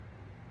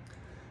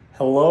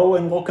Hello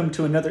and welcome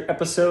to another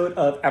episode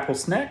of Apple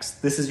Snacks.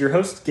 This is your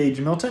host,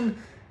 Gage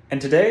Milton, and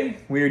today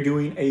we are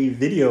doing a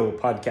video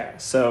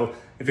podcast. So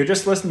if you're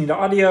just listening to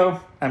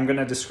audio, I'm going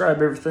to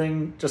describe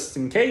everything just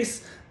in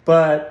case,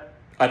 but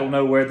I don't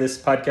know where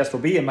this podcast will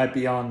be. It might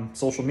be on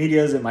social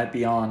medias, it might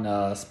be on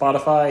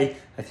Spotify.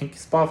 I think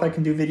Spotify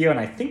can do video,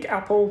 and I think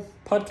Apple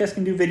Podcast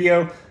can do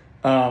video.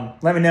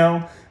 Let me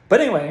know.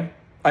 But anyway,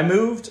 I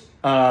moved.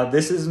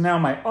 This is now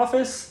my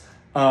office.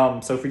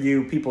 So for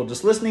you people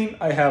just listening,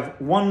 I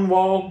have one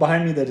wall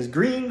behind me that is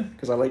green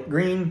because I like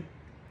green,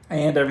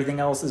 and everything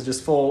else is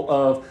just full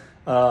of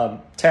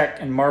tech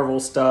and Marvel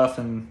stuff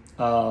and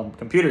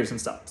computers and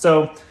stuff.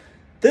 So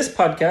this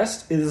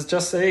podcast is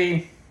just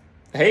hey,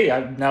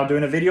 I'm now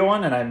doing a video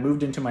on, and I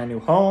moved into my new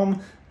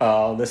home.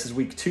 This is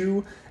week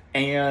 2,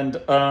 and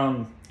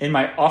in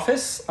my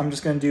office, I'm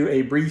just going to do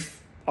a brief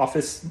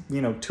office,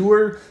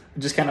 tour,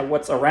 just kind of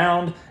what's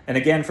around. And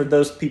again, for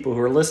those people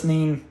who are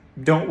listening,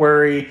 don't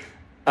worry.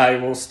 I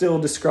will still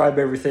describe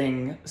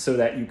everything so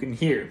that you can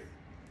hear.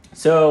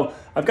 So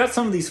I've got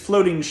some of these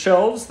floating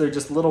shelves. They're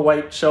just little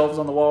white shelves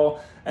on the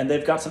wall, and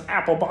they've got some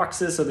Apple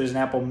boxes. So there's an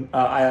Apple,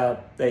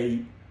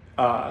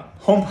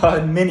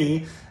 HomePod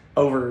Mini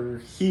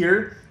over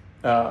here.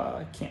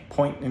 I can't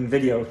point in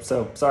video,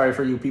 so sorry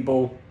for you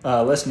people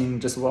listening,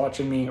 just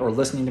watching me or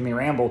listening to me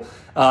ramble.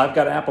 I've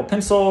got an Apple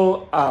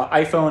Pencil,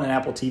 iPhone, and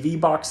Apple TV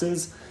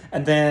boxes.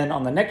 And then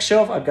on the next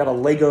shelf, I've got a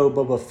Lego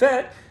Boba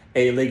Fett,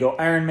 a Lego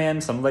Iron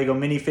Man, some Lego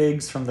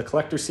minifigs from the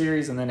Collector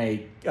Series, and then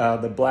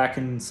the black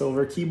and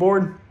silver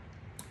keyboard.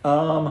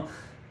 Not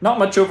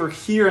much over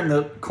here in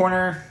the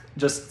corner,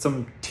 just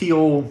some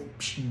teal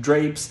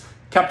drapes,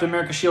 Captain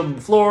America shield on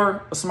the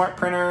floor, a smart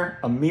printer,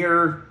 a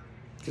mirror,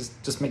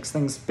 just makes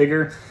things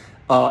bigger.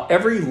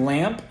 Every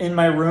lamp in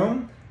my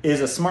room is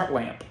a smart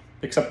lamp,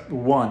 except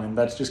one, and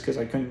that's just because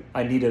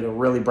I needed a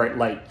really bright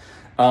light.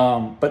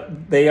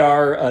 But they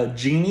are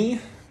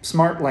Genie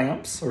smart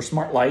lamps or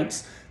smart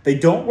lights. They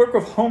don't work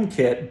with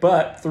HomeKit,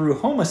 but through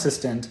Home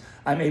Assistant,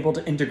 I'm able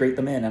to integrate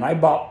them in. And I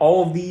bought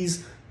all of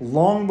these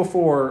long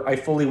before I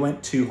fully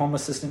went to Home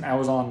Assistant. I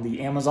was on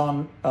the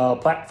Amazon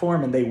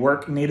platform, and they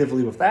work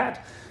natively with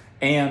that.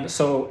 And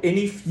so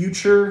any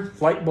future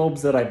light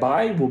bulbs that I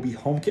buy will be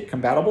HomeKit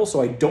compatible,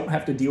 so I don't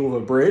have to deal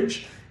with a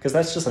bridge, because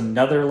that's just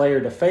another layer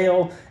to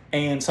fail.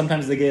 And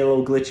sometimes they get a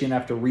little glitchy and I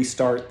have to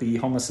restart the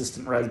Home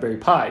Assistant Raspberry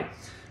Pi,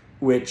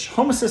 which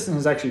Home Assistant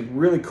is actually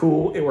really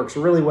cool. It works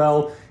really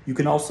well. You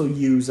can also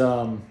use,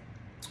 Homebridge.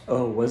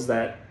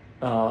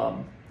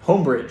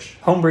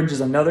 Homebridge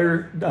is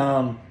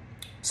another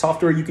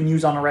software you can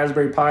use on a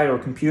Raspberry Pi or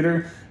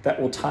computer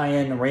that will tie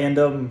in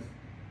random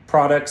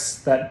products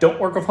that don't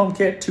work with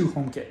HomeKit to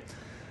HomeKit.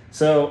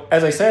 So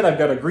as I said, I've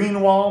got a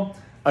green wall.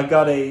 I've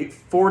got a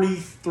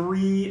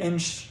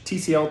 43-inch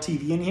TCL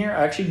TV in here.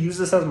 I actually used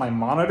this as my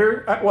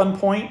monitor at one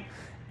point,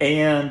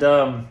 and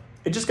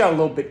it just got a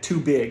little bit too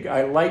big.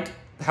 I like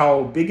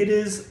how big it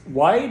is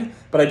wide,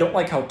 but I don't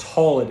like how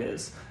tall it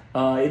is.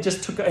 And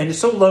it's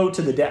so low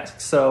to the desk,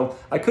 so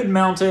I could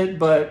mount it,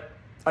 but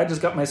I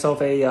just got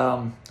myself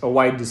a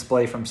wide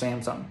display from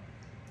Samsung.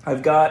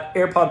 I've got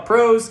AirPod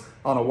Pros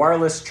on a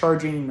wireless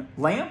charging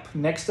lamp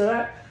next to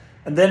that,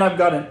 and then I've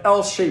got an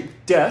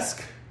L-shaped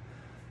desk.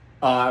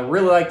 I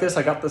really like this.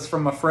 I got this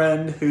from a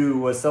friend who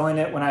was selling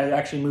it when I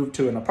actually moved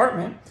to an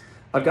apartment.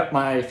 I've got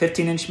my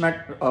 13-inch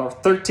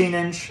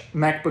 13-inch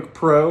MacBook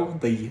Pro,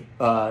 the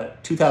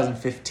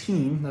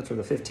 2015. That's where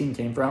the 15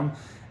 came from.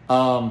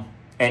 And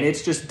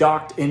it's just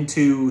docked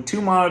into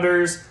 2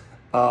 monitors,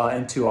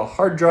 into a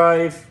hard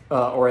drive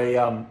or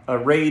a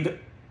RAID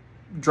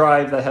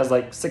drive that has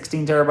like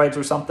 16 terabytes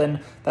or something.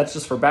 That's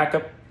just for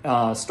backup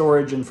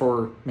storage and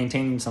for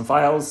maintaining some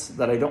files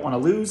that I don't want to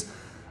lose.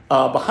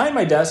 Behind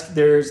my desk,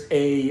 there's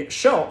a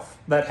shelf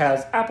that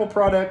has Apple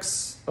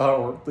products,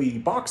 or the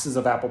boxes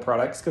of Apple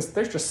products, because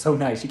they're just so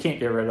nice. You can't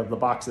get rid of the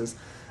boxes.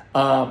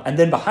 And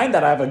then behind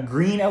that, I have a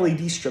green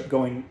LED strip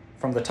going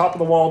from the top of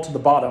the wall to the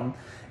bottom,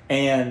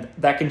 and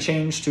that can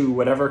change to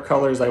whatever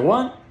colors I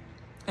want.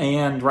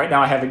 And right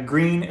now I have it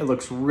green. It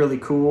looks really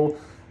cool.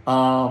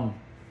 And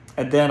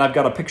then I've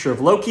got a picture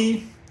of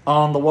Loki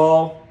on the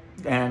wall,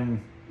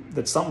 and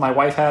that's something my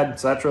wife had,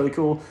 so that's really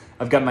cool.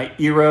 I've got my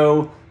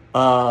Eero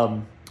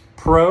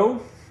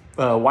Pro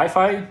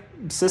Wi-Fi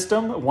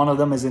system. One of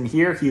them is in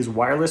here. He is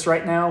wireless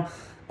right now.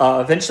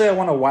 Eventually I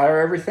want to wire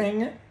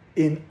everything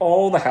in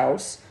all the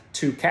house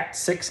to Cat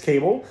 6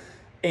 cable,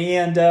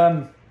 and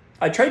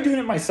I tried doing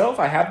it myself.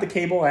 I have the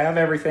cable, I have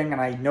everything, and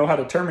I know how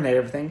to terminate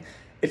everything.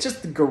 It's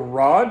just the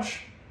garage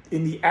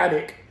in the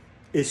attic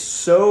is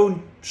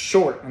so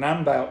short, and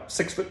I'm about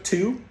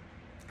 6'2".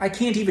 I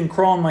can't even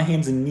crawl on my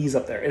hands and knees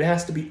up there. It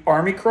has to be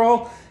army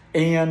crawl,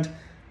 and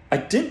I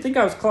didn't think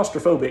I was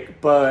claustrophobic,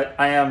 but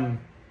I am,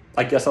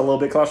 I guess, a little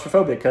bit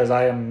claustrophobic because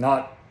I am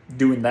not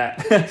doing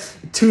that.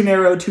 Too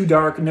narrow, too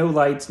dark, no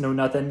lights, no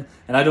nothing,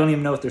 and I don't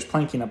even know if there's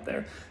planking up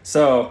there.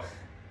 So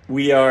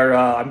we are,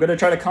 I'm going to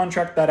try to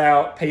contract that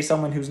out, pay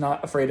someone who's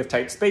not afraid of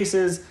tight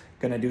spaces,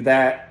 going to do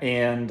that,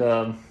 and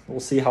we'll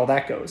see how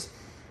that goes.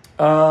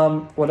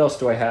 What else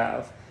do I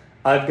have?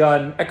 I've got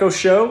an Echo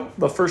Show,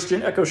 the first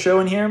gen Echo Show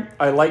in here.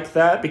 I like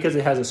that because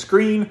it has a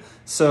screen.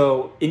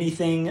 So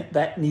anything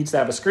that needs to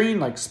have a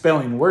screen, like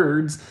spelling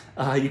words,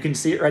 you can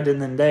see it right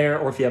in and there.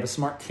 Or if you have a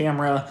smart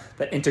camera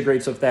that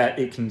integrates with that,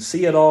 it can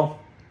see it all.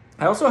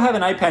 I also have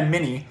an iPad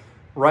mini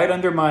right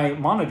under my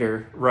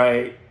monitor,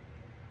 right?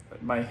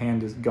 My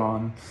hand is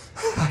gone.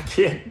 I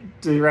can't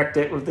direct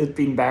it with it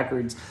being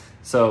backwards.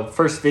 So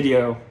first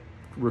video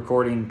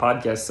recording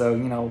podcast, so,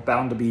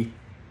 bound to be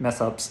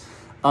mess ups.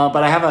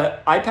 But I have an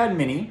iPad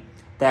mini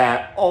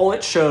that all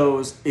it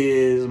shows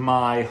is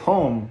my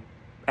home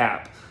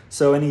app.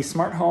 So any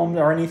smart home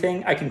or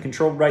anything, I can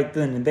control right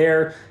then and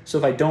there. So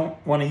if I don't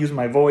want to use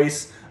my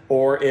voice,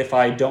 or if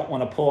I don't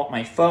want to pull up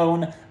my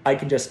phone, I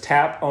can just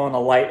tap on a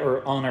light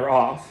or on or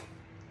off.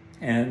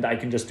 And I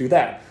can just do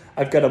that.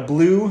 I've got a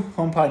blue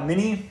HomePod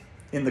mini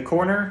in the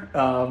corner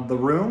of the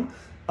room.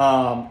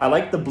 I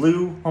like the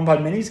blue HomePod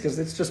minis because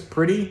it's just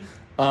pretty.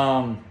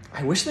 I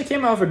wish they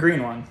came out with a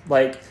green one.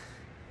 Like,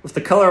 with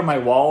the color of my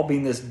wall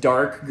being this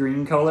dark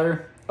green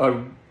color, a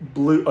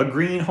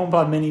green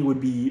HomePod mini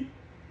would be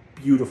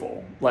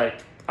beautiful.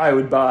 Like, I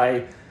would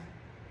buy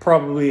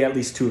probably at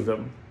least 2 of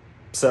them.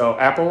 So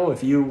Apple,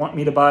 if you want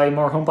me to buy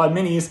more HomePod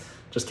minis,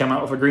 just come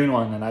out with a green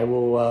one and I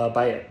will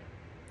buy it.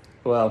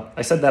 Well,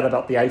 I said that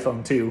about the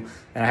iPhone too,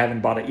 and I haven't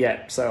bought it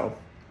yet. So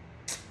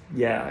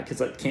yeah,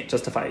 because I can't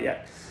justify it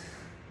yet.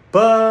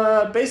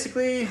 But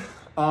basically,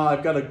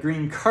 I've got a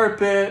green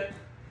carpet.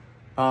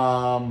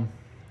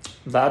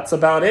 That's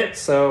about it.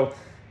 So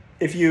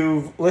if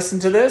you've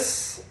listened to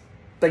this,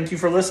 thank you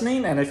for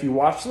listening. And if you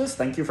watch this,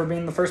 thank you for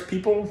being the first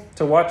people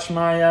to watch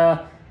my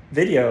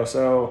video.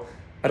 So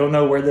I don't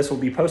know where this will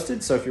be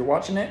posted. So if you're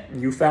watching it,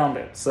 you found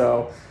it.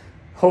 So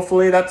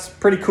hopefully that's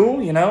pretty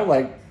cool.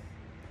 Like,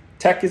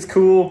 tech is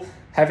cool.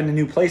 Having a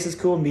new place is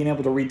cool. And being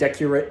able to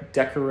redecorate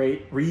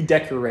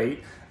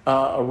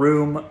a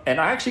room.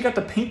 And I actually got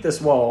to paint this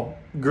wall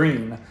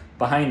green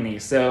behind me.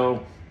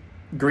 So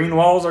green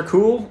walls are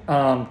cool.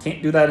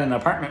 Can't do that in an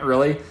apartment,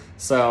 really.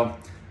 So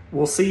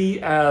we'll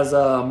see as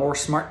more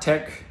smart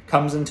tech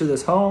comes into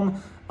this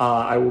home.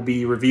 I will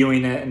be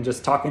reviewing it and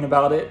just talking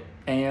about it.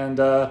 And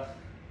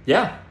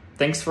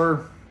thanks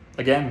for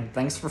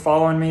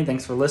following me.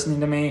 Thanks for listening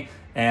to me.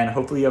 And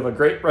hopefully you have a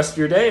great rest of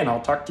your day. And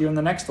I'll talk to you in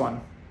the next one.